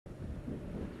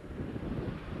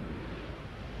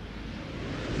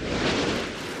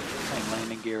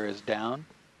gear is down.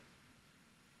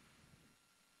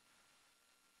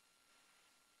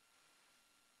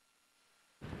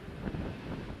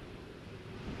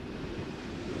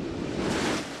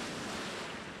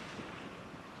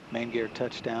 Main gear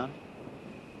touchdown.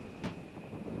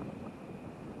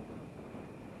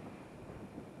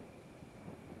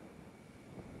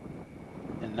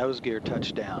 And nose gear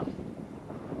touchdown.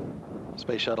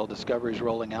 Space Shuttle Discovery is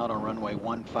rolling out on runway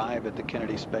 15 at the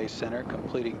Kennedy Space Center,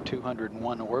 completing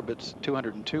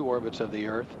 202 orbits of the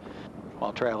Earth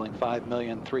while traveling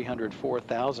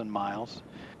 5,304,000 miles.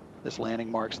 This landing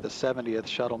marks the 70th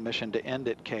shuttle mission to end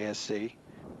at KSC.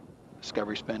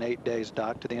 Discovery spent 8 days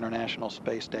docked to the International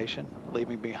Space Station,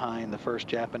 leaving behind the first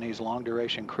Japanese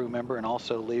long-duration crew member and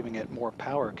also leaving it more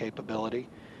power capability,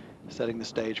 setting the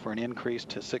stage for an increase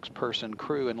to 6-person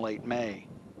crew in late May.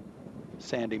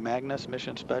 Sandy Magnus,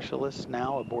 mission specialist,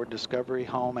 now aboard Discovery,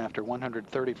 home after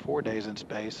 134 days in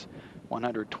space,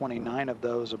 129 of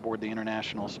those aboard the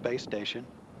International Space Station.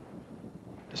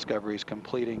 Discovery is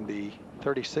completing the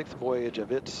 36th voyage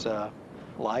of its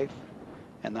life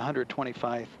and the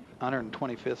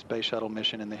 125th Space Shuttle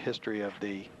mission in the history of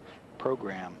the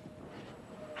program.